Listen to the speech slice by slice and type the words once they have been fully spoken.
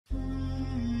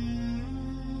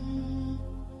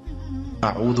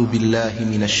أعوذ بالله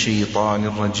من الشيطان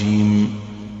الرجيم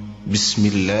بسم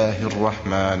الله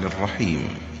الرحمن الرحيم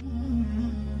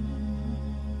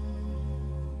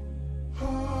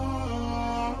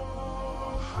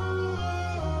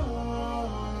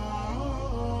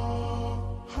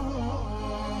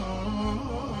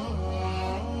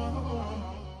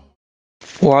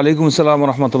ওয়ালাইকুম আসসালাম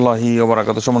রহমতুল্লাহি ওয়া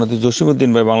বারাকাতুহু। সম্মানিত জসিমউদ্দিন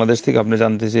ভাই, বাংলাদেশ থেকে আপনি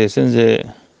জানতে চেয়েছেন যে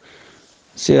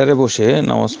চেয়ারে বসে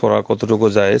নামাজ পড়া কতটুকু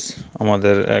জায়েজ।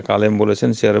 আমাদের এক আলেম বলেছেন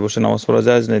চেয়ারে বসে নামাজ পড়া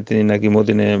জায়েজ নেই। তিনি নাকি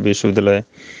মদিনা বিশ্ববিদ্যালয়ে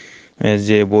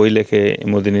যে বই লেখে,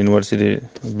 মদিনা ইউনিভার্সিটির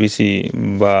বিসি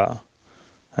বা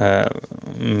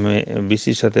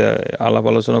বিসির সাথে আলাপ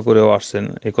আলোচনা করেও আসছেন।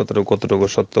 এই কথাটা কতটুকু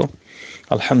সত্য?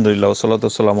 আলহামদুলিল্লাহ, সাল্লাতু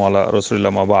ওয়াসসালামু আলা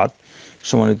রাসূলিল্লাহ, মা বাদ।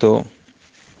 সম্মানিত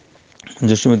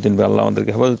জসিমউদ্দিন ভাই, আল্লাহ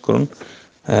আমাদেরকে হেফাজত করুন।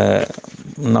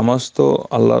 নামাজ তো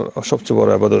আল্লাহর সবচেয়ে বড়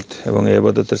ইবাদত, এবং এই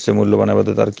ইবাদতের চেয়ে মূল্যবান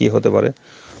ইবাদত আর কি হতে পারে?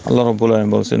 আল্লাহ রাব্বুল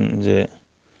আলামিন বলছেন যে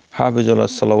হাফিজু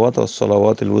আলাস সালাওয়াত ওয়াস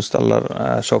সালাওয়াতিল উসতা, আল্লাহর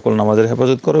সকল নামাজের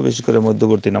হেফাজত করো, বিশেষ করে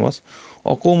মধ্যবর্তী নামাজ।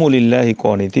 অকুমু লিল্লাহি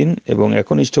কানিতিন, এবং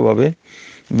একনিষ্ঠভাবে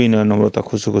বিনয় নম্রতা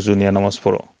খুশু নিয়ে নামাজ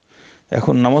পড়ো।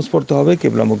 এখন নামাজ পড়তে হবে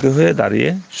কিবলামুখী হয়ে দাঁড়িয়ে,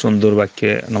 সুন্দর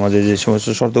বাক্যে। নামাজের যে সমস্ত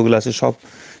শর্তগুলো আছে সব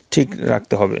ঠিক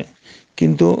রাখতে হবে।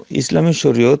 কিন্তু ইসলামী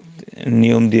শরীয়ত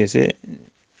নিয়ম দিয়েছে,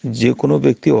 যে কোনো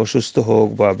ব্যক্তি অসুস্থ হোক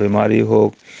বা বেমারি হোক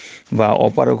বা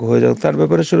অপারগ হয়ে যাক, তার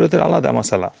ব্যাপারে শরীয়তের আলাদা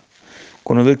মাসালা।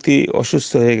 কোনো ব্যক্তি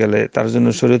অসুস্থ হয়ে গেলে তার জন্য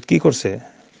শরীয়ত কি করছে?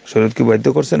 শরীয়ত কি বাধ্য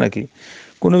করছে নাকি?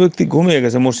 কোনো ব্যক্তি ঘুমিয়ে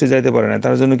গেছে, মসজিদ যাইতে পারে না,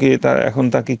 তার জন্য কি এখন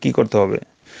তাকে কি করতে হবে?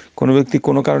 কোনো ব্যক্তি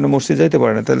কোনো কারণে মসজিদ যাইতে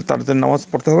পারে না, তাহলে তার জন্য নামাজ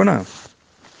পড়তে হবে না?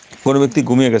 কোনো ব্যক্তি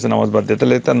ঘুমিয়ে গেছে নামাজ বাদ দিয়ে,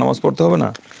 তাহলে তার নামাজ পড়তে হবে না?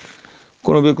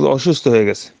 কোনো ব্যক্তি অসুস্থ হয়ে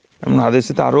গেছে, এমন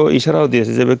হাদিসে তো আরও ইশারাও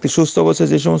দিয়েছে যে ব্যক্তি সুস্থ অবস্থায়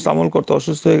যে সমস্ত আমল করতে,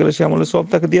 অসুস্থ হয়ে গেলে সে আমলের সব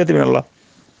তাকে দিয়ে দেবেন আল্লাহ।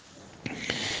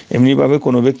 এমনিভাবে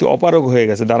কোনো ব্যক্তি অপারগ হয়ে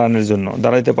গেছে দাঁড়ানোর জন্য,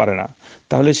 দাঁড়াইতে পারে না,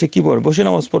 তাহলে সে কী পড়বে? বসে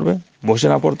নামাজ পড়বে। বসে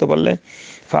না পড়তে পারলে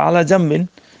ফাআলা জামবিন,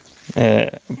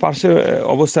 পার্শ্বের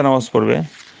অবস্থায় নামাজ পড়বে।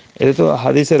 এটা তো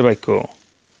হাদিসের বাক্য।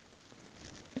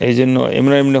 এই জন্য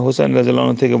ইমরান ইবনে হুসাইন রাদিয়াল্লাহু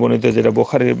আনহু থেকে বর্ণিত, যেটা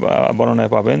বুখারীর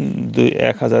বর্ণনায় পাবেন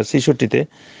 1066-তে,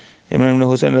 ইমরান ইবনে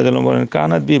হুসাইন রাদিয়াল্লাহু আনহু বলেন,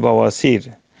 কানাত বি বাওয়াসির,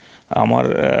 আমার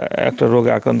একটা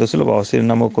রোগে আক্রান্ত ছিল। বাওয়াসির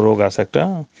নামক রোগ আছে একটা।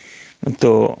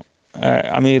 তো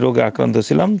আমি রোগে আক্রান্ত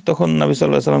ছিলাম। তখন নবী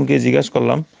সাল্লাল্লাহু আলাইহি ওয়াসাল্লামকে জিজ্ঞাসা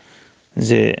করলাম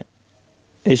যে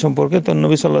এই সম্পর্কে। তো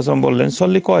নবী সাল্লাল্লাহু আলাইহি ওয়াসাল্লাম বললেন,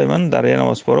 সল্লি কায়মান, দাঁড়িয়ে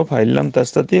নামাজ পড়ো। ফাইল্লাম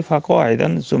তাস্তাতি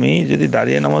ফাকাইদান, তুমি যদি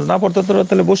দাঁড়িয়ে নামাজ না পড়তে পারো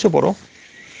তাহলে বসে পড়ো।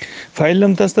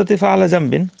 ফাইল্লাম তাস্তাতি ফাআলা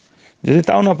জামবিন, যদি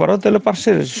তাও না পারো তাহলে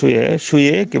পার্শ্বে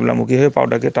শুয়ে কিবলামুখী হয়ে,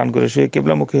 পাউডাকে টান করে শুয়ে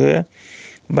কিবলামুখী হয়ে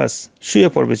বাস শুয়ে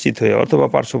পড়বে চিত হয়ে, অথবা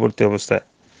পার্শ্ববর্তী অবস্থায়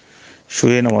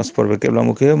শুয়ে নামাজ পড়বে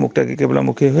কেবলামুখী হয়ে, মুখটাকে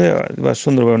কেবলামুখী হয়ে বা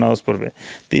সুন্দরভাবে নামাজ পড়বে।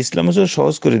 তো ইসলাম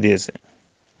সহজ করে দিয়েছে,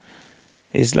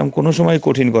 ইসলাম কোনো সময়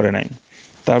কঠিন করে নাই।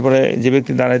 তারপরে যে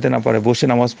ব্যক্তি দাঁড়াইতে না পারে, বসে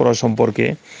নামাজ পড়া সম্পর্কে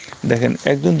দেখেন,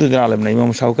 একজন দুজন আলেম না,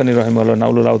 ইমাম শাওকানি রাহিমাহুল্লাহ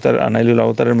নাইলুল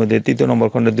আওতারের মধ্যে 3 নম্বর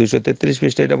খণ্ডে 233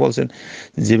 পৃষ্ঠা এটা বলছেন,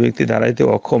 যে ব্যক্তি দাঁড়াইতে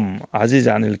অক্ষম, আজিজ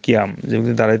আনিল কিয়াম, যে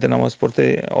ব্যক্তি দাঁড়াইতে নামাজ পড়তে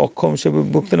অক্ষম, সে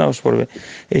বসতে নামাজ পড়বে।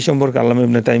 এই সম্পর্কে আল্লামা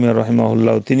ইবনে তাইমিয়া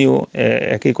রাহিমাহুল্লাহ তিনিও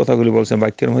একই কথাগুলি বলছেন।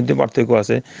 বাক্যের মধ্যে পার্থক্য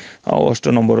আছে। 8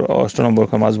 নম্বর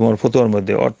মাজমুউল ফতোয়ার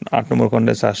মধ্যে 8 নম্বর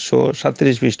খণ্ডে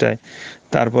 437 পৃষ্ঠায়।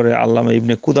 তারপরে আল্লামা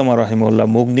ইবনে কুদামা রাহিমাহুল্লাহ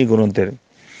মুগনি গ্রন্থের,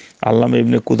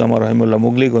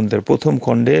 মুগলি গ্রন্থের 1ম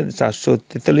খণ্ডে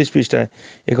 443 পৃষ্ঠায়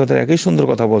একথা একই সুন্দর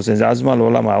কথা বলছেন যে আজমাল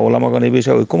ওলামাগণ এই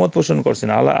বিষয়ে ঐকমত পোষণ করছেন,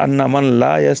 আলা আন্না মান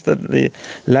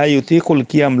লা ইউতিকুল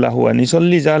কিয়াম লাহু আন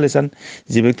ইউসাল্লি জালিসান,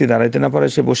 যে ব্যক্তি দাঁড়াইতে না পারে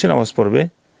সে বসে নামাজ পড়বে।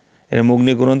 এর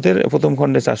মুগনি গ্রন্থের 1ম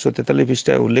খণ্ডে 443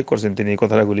 পৃষ্ঠায় উল্লেখ করছেন তিনি এই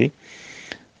কথাগুলি।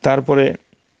 তারপরে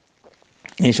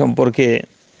এই সম্পর্কে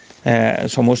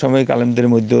সমসাময়িক আলেমদের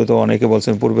মধ্যেও তো অনেকে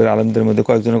বলছেন, পূর্বের আলেমদের মধ্যে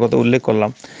কয়েকজনের কথা উল্লেখ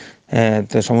করলাম।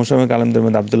 তো সমসাময়িক আলেমদের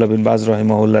মধ্যে আব্দুল্লাহ বিন বাজ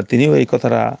রাহিমাহুল্লাহ তিনিও এই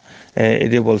কথাটা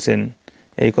এটি বলছেন।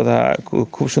 এই কথা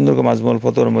খুব সুন্দর করে মাজমুউল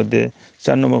ফতোয়ার মধ্যে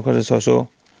 4 নম্বর খণ্ডে 600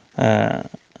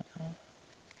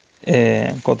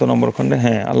 কত নম্বর খণ্ডে,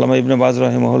 আল্লামা ইবনে বাজ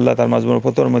রাহিমাহুল্লাহ তার মাজমুউল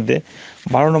ফতোয়ার মধ্যে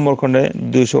 12 নম্বর খণ্ডে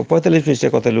 245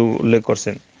 পৃষ্ঠায় কথা উল্লেখ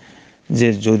করছেন যে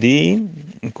যদি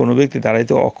কোনো ব্যক্তি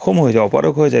দাঁড়াইতে অক্ষম হয়ে যায়,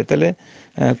 অপারগ হয়ে যায়, তাহলে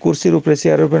কুরসির উপরে,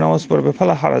 চেয়ারের উপরে নামাজ পড়বে,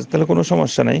 ফালা হারাজ, তাহলে কোনো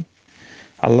সমস্যা নাই।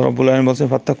 আল্লাহ রাব্বুল আলামিন বলছেন,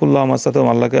 ফাত্তাকুল্লাহ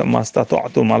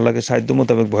মাস্তাতুম, আল্লাহকে সাধ্য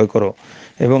মোতাবেক ভয় করো।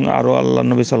 এবং আরও আল্লাহ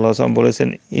নবী সাল্লাল্লাহু আলাইহি ওয়াসাল্লাম বলেছেন,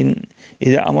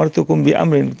 ইযা আমারতুকুম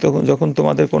বিআমরিন, যখন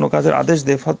তোমাদের কোনো কাজের আদেশ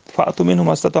দেয়, ফাতু মিনহু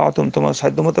মাস্তাতুম, তোমার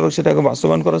সাধ্য মোতাবেক সেটাকে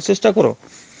বাস্তবায়ন করার চেষ্টা করো।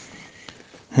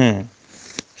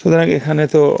 সুতরাং এখানে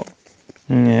তো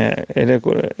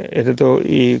এটা তো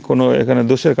কোনো এখানে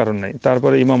দোষের কারণ নাই।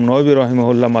 তারপরে ইমাম নবী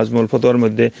রাহিমাহুল্লাহ মাজমুউল ফতোয়ার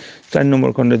মধ্যে 4 নম্বর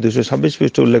খণ্ডে 226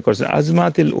 পৃষ্ঠা উল্লেখ করেছেন,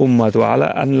 আজমাতিল উম্মাত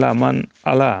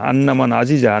আলা আন্না মান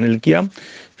আজিজা আনিল কিয়াম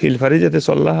ফিল ফারিজাতে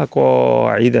সাল্লাহা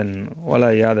কাঈদান ওয়ালা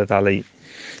ইয়াদাত আলাই,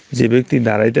 যে ব্যক্তি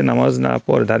দাঁড়িয়ে নামাজ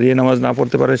না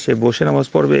পড়তে পারে সে বসে নামাজ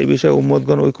পড়বে, এই বিষয়ে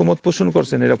উম্মতগণ ঐকমত পোষণ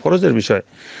করছেন, এটা ফরজের বিষয়।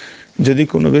 যদি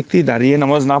কোনো ব্যক্তি দাঁড়িয়ে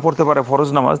নামাজ না পড়তে পারে ফরজ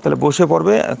নামাজ, তাহলে বসে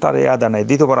পড়বে, তার ইয়াদা নাই,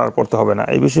 দ্বিতীয়বার আর পড়তে হবে না।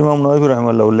 এই বিষয়ে ইমাম নবী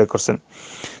রাহিমাহুল্লাহ উল্লেখ করছেন।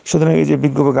 সুতরাং এই যে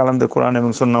বিজ্ঞ আলেমদের কোরআন এবং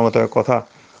সুন্নাহ মোতাবেক কথা,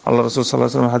 আল্লাহ রাসূল সাল্লাল্লাহু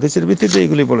আলাইহি ওয়াসাল্লাম হাদিসের ভিত্তিতে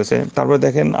এইগুলি বলেছে। তারপরে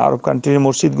দেখেন আরব কান্ট্রির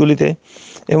মসজিদগুলিতে,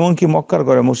 এমনকি মক্কার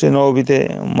ঘরে, মসজিদ নববীতে,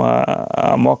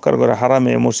 মক্কার ঘরে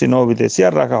হারামে মসজিদ নববীতে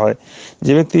চেয়ার রাখা হয়।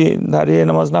 যে ব্যক্তি দাঁড়িয়ে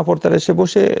নামাজ না পড়তে পারে সে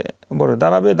বসে পড়ে,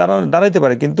 দাঁড়াইতে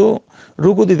পারে কিন্তু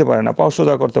রুকু দিতে পারে না, পাও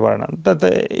সোজা করতে পারে না, তাতে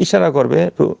ইশারা করবে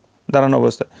দাঁড়ানো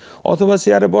অবস্থায়। অথবা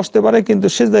চেয়ারে বসতে পারে কিন্তু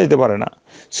সেজদা দিতে পারে না,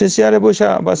 সে চেয়ারে বসা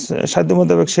বা সাধ্য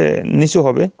মোতাবেক সে নিচু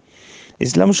হবে।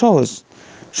 ইসলাম সহজ।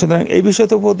 সুতরাং এই বিষয়ে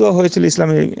তো ফতোয়া হয়েছিল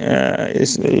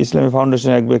ইসলামী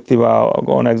ফাউন্ডেশনের এক ব্যক্তি বা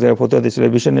অনেক জায়গায় ফতোয়া দিয়েছিল,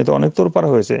 এই বিষয় নিয়ে তো অনেক তোড়পাড়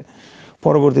হয়েছে।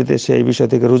 পরবর্তীতে সে এই বিষয়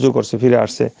থেকে রুজু করছে, ফিরে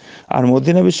আসছে। আর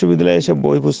মদিনা বিশ্ববিদ্যালয়ে এসে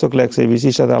বই পুস্তক লেখছে, এই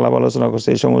বিষয়ের সাথে আলাপ আলোচনা করছে,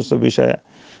 এই সমস্ত বিষয়ে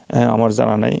আমার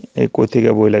জানা নাই এই কই থেকে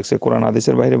বই লেখছে। কোরআন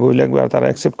হাদিসের বাইরে বই লাগবে, আর তারা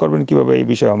অ্যাকসেপ্ট করবেন কিভাবে এই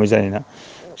বিষয়ে আমি জানি না।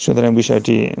 সুতরাং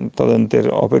বিষয়টি তদন্তের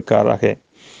অপেক্ষা রাখে।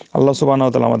 আল্লাহ সুবহানাহু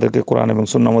ওয়া তাআলা আমাদেরকে কোরআন এবং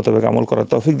সুন্নাহ মোতাবেক আমল করার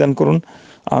তৌফিক দান করুন।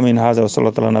 আমিন। হাযা ওয়া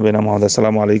সাল্লাল্লাহু আলা নবিনা মুহাম্মদ।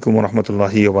 আসসালামু আলাইকুম ওয়া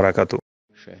রাহমাতুল্লাহি ওয়া বারাকাতুহু।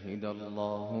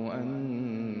 শাহিদাল্লাহু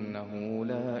আন্নাহু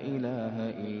লা ইলাহা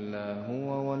ইল্লা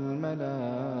হুয়া ওয়াল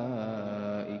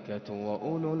মালাঈকাতু ওয়া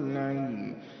উলুল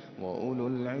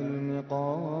ইলমি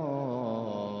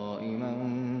কাইমান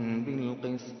বিল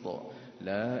কিসত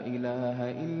লা ইলাহা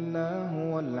ইল্লা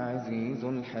হুয়াল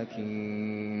আজিজুল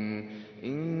হাকীম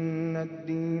ইন্নাদ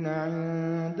দীনা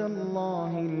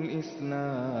ইনদাল্লাহিল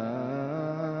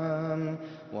ইসলাম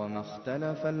وما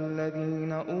اختلف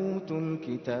الذين أوتوا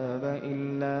الكتاب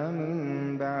إلا من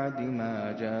بعد ما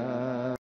جاءهم